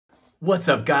What's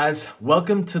up, guys?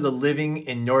 Welcome to the Living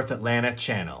in North Atlanta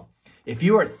channel. If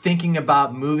you are thinking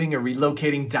about moving or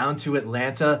relocating down to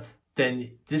Atlanta,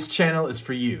 then this channel is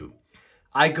for you.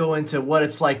 I go into what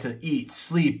it's like to eat,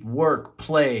 sleep, work,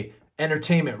 play,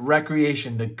 entertainment,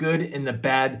 recreation, the good and the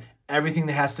bad, everything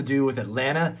that has to do with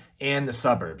Atlanta and the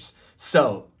suburbs.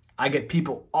 So I get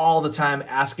people all the time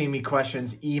asking me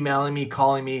questions, emailing me,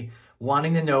 calling me,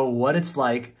 wanting to know what it's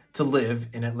like to live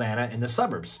in Atlanta in the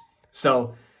suburbs.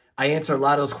 So I answer a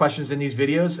lot of those questions in these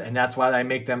videos, and that's why I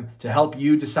make them to help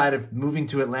you decide if moving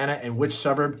to Atlanta and which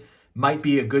suburb might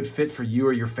be a good fit for you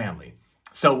or your family.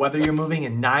 So whether you're moving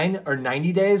in 9 or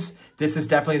 90 days, this is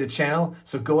definitely the channel.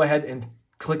 So go ahead and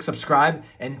click subscribe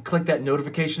and click that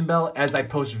notification bell as I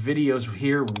post videos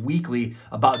here weekly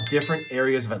about different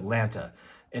areas of Atlanta.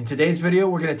 In today's video,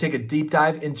 we're going to take a deep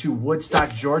dive into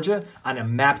Woodstock, Georgia on a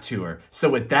map tour. So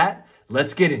with that,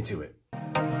 let's get into it.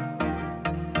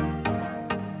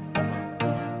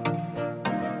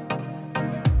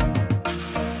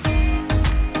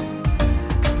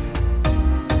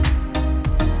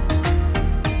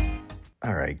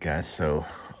 All right, guys, so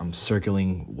I'm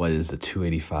circling what is the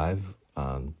 285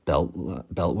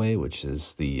 beltway, which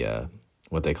is the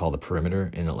what they call the perimeter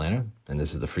in Atlanta, and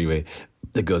this is the freeway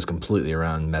that goes completely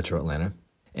around Metro Atlanta.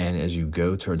 And as you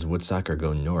go towards Woodstock or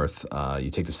go north,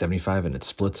 you take the 75 and it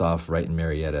splits off right in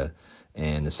Marietta,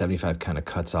 and the 75 kind of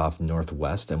cuts off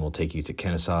northwest and will take you to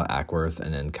Kennesaw, Ackworth,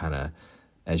 and then kind of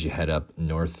as you head up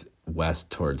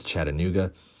northwest towards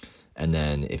Chattanooga. And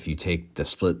then if you take the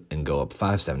split and go up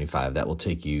 575, that will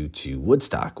take you to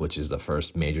Woodstock, which is the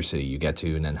first major city you get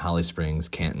to, and then Holly Springs,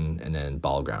 Canton, and then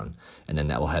Ball Ground. And then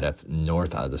that will head up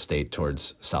north out of the state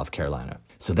towards South Carolina.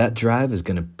 So that drive is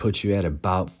going to put you at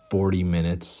about 40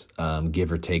 minutes,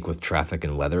 give or take, with traffic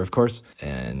and weather, of course.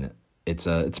 And it's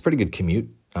a pretty good commute.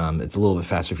 It's a little bit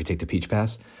faster if you take the Peach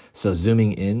Pass. So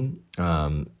zooming in,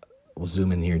 we'll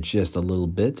zoom in here just a little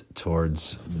bit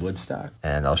towards Woodstock,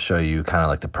 and I'll show you kind of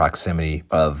like the proximity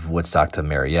of Woodstock to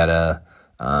Marietta,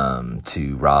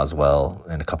 to Roswell,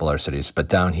 and a couple other cities. But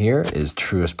down here is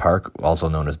Truist Park, also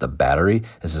known as the Battery.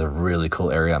 This is a really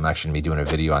cool area. I'm actually going to be doing a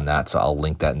video on that, so I'll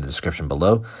link that in the description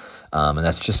below. And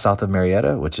that's just south of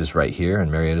Marietta, which is right here.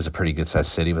 And Marietta is a pretty good-sized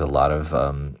city with a lot of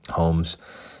homes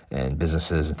and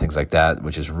businesses and things like that,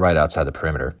 which is right outside the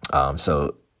perimeter.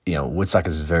 So you know, Woodstock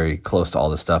is very close to all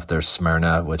this stuff. There's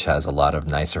Smyrna, which has a lot of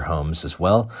nicer homes as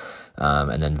well.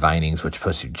 And then Vinings, which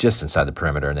puts you just inside the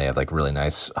perimeter, and they have like really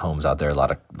nice homes out there, a lot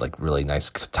of like really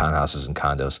nice townhouses and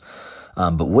condos.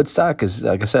 But Woodstock is,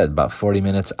 like I said, about 40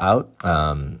 minutes out,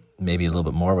 maybe a little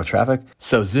bit more with traffic.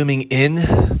 So zooming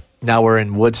in, now we're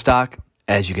in Woodstock.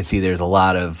 As you can see, there's a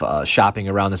lot of shopping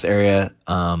around this area.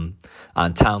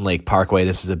 On Town Lake Parkway,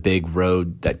 this is a big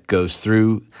road that goes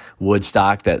through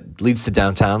Woodstock that leads to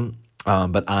downtown.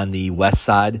 But on the west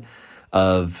side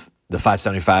of the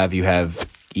 575, you have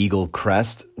Eagle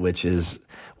Crest, which is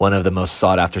one of the most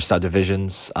sought-after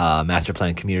subdivisions, master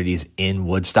plan communities in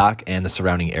Woodstock and the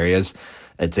surrounding areas.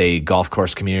 It's a golf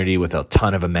course community with a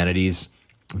ton of amenities,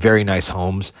 very nice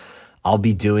homes. I'll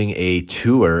be doing a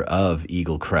tour of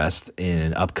Eagle Crest in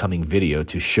an upcoming video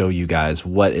to show you guys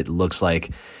what it looks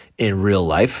like in real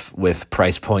life with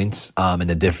price points and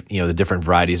the different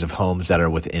varieties of homes that are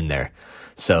within there.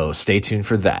 So stay tuned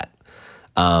for that.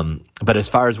 But as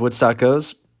far as Woodstock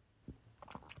goes,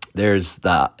 there's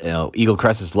the Eagle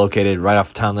Crest is located right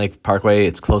off Town Lake Parkway.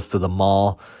 It's close to the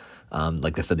mall,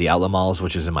 like I said, the outlet malls,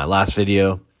 which is in my last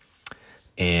video.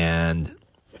 And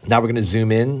now we're going to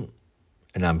zoom in,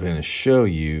 and I'm going to show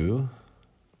you.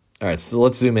 All right, so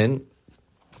let's zoom in.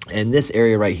 And this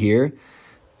area right here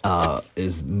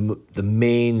is the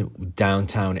main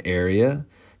downtown area.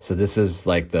 So this is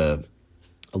like a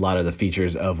lot of the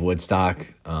features of Woodstock.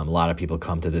 A lot of people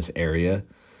come to this area.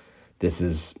 This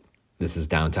is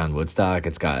downtown Woodstock.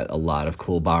 It's got a lot of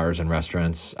cool bars and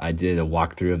restaurants. I did a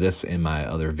walkthrough of this in my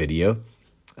other video.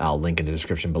 I'll link in the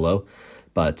description below.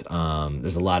 But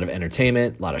there's a lot of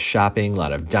entertainment, a lot of shopping, a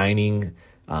lot of dining,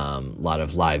 a lot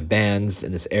of live bands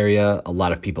in this area. A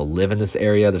lot of people live in this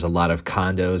area. There's a lot of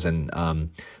condos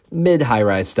and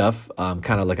mid-high-rise stuff,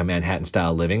 kind of like a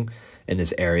Manhattan-style living in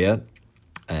this area.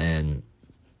 And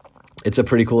it's a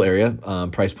pretty cool area.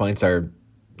 Price points are,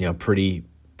 pretty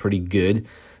good.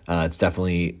 It's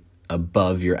definitely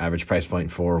above your average price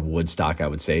point for Woodstock, I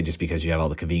would say, just because you have all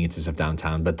the conveniences of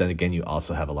downtown. But then again, you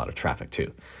also have a lot of traffic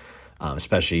too,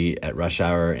 especially at rush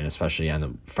hour and especially on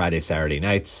the Friday, Saturday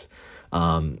nights.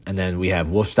 And then we have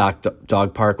Woodstock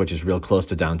Dog Park, which is real close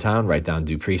to downtown, right down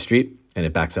Dupree Street, and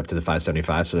it backs up to the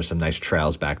 575. So there's some nice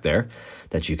trails back there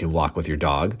that you can walk with your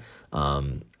dog.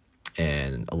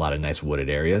 and a lot of nice wooded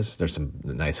areas. There's some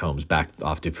nice homes back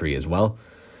off Dupree as well.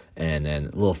 And then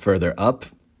a little further up,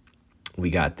 we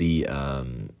got the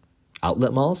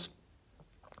outlet malls,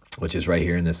 which is right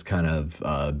here in this kind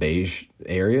of beige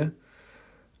area.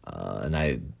 And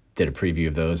I did a preview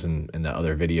of those in the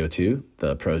other video too,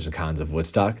 the pros and cons of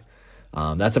Woodstock.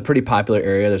 That's a pretty popular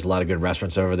area. There's a lot of good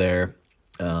restaurants over there,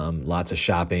 lots of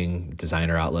shopping,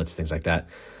 designer outlets, things like that.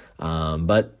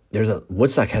 But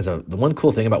Woodstock has the one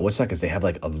cool thing about Woodstock is they have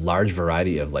like a large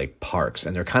variety of like parks,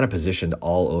 and they're kind of positioned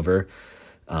all over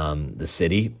the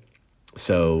city.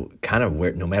 So kind of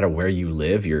no matter where you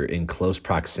live, you're in close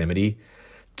proximity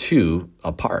to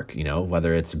a park, you know,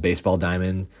 whether it's a baseball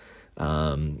diamond,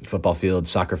 football field,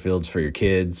 soccer fields for your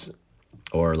kids,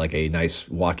 or like a nice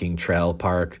walking trail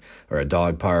park or a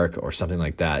dog park or something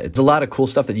like that. It's a lot of cool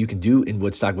stuff that you can do in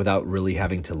Woodstock without really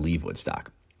having to leave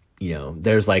Woodstock. You know,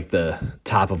 there's like the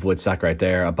top of Woodstock right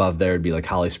there. Above there would be like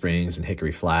Holly Springs and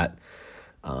Hickory Flat.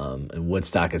 And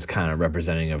Woodstock is kind of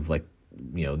representing of like,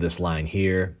 you know, this line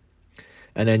here.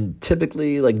 And then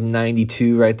typically like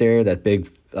 92 right there, that big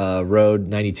road,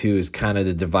 92 is kind of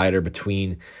the divider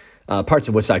between parts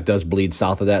of Woodstock does bleed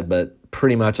south of that, but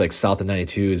pretty much like south of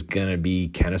 92 is going to be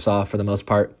Kennesaw for the most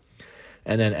part.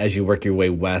 And then as you work your way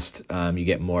west, you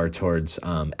get more towards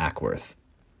Ackworth,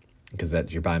 because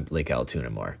you're by Lake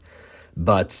Allatoona more.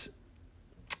 But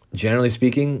generally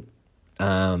speaking,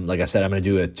 like I said, I'm going to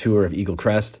do a tour of Eagle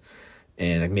Crest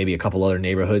and maybe a couple other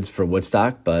neighborhoods for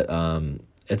Woodstock. But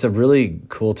it's a really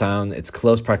cool town. It's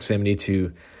close proximity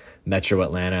to Metro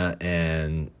Atlanta,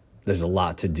 and there's a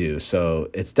lot to do. So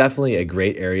it's definitely a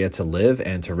great area to live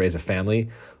and to raise a family,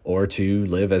 or to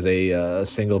live as a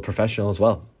single professional as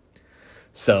well.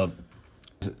 So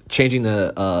changing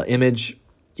the image,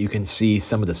 you can see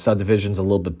some of the subdivisions a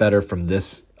little bit better from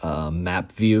this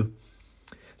map view.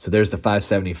 So there's the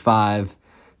 575.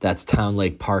 That's Town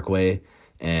Lake Parkway.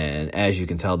 And as you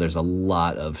can tell, there's a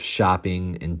lot of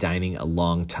shopping and dining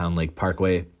along Town Lake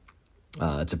Parkway.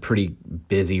 It's a pretty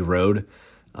busy road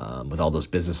with all those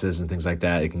businesses and things like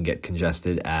that. It can get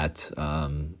congested at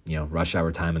rush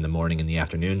hour time in the morning and the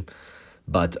afternoon.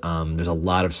 But there's a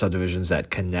lot of subdivisions that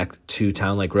connect to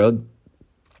Town Lake Road.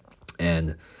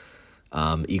 And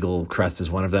Eagle Crest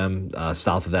is one of them.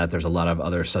 South of that, there's a lot of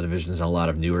other subdivisions and a lot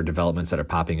of newer developments that are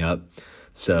popping up.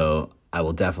 So I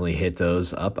will definitely hit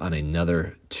those up on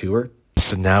another tour.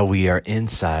 So now we are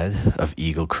inside of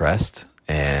Eagle Crest,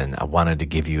 and I wanted to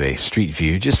give you a street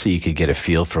view just so you could get a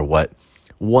feel for what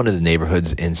one of the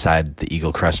neighborhoods inside the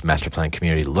Eagle Crest master plan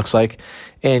community looks like,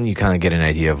 and you kind of get an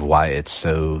idea of why it's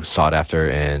so sought after.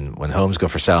 And when homes go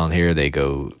for sale in here, they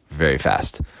go very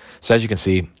fast. So as you can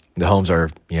see, the homes are,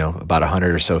 about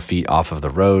 100 or so feet off of the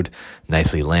road,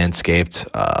 nicely landscaped,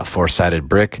 four-sided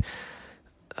brick.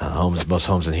 Most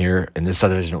homes in here, in this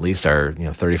subdivision at least, are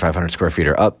 3,500 square feet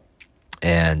or up,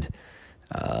 and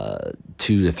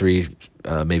 2 to 3,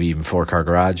 maybe even 4-car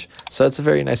garage. So it's a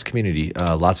very nice community.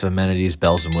 Lots of amenities,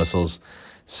 bells and whistles.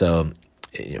 So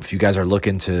if you guys are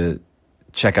looking to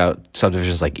check out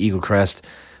subdivisions like Eagle Crest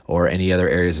or any other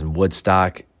areas in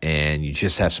Woodstock, and you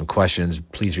just have some questions,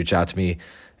 please reach out to me.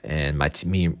 And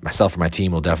myself or my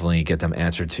team will definitely get them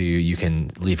answered to you. You can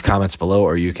leave comments below,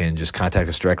 or you can just contact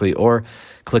us directly, or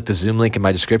click the Zoom link in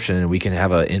my description and we can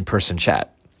have an in-person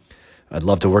chat. I'd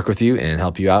love to work with you and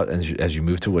help you out as you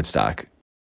move to Woodstock.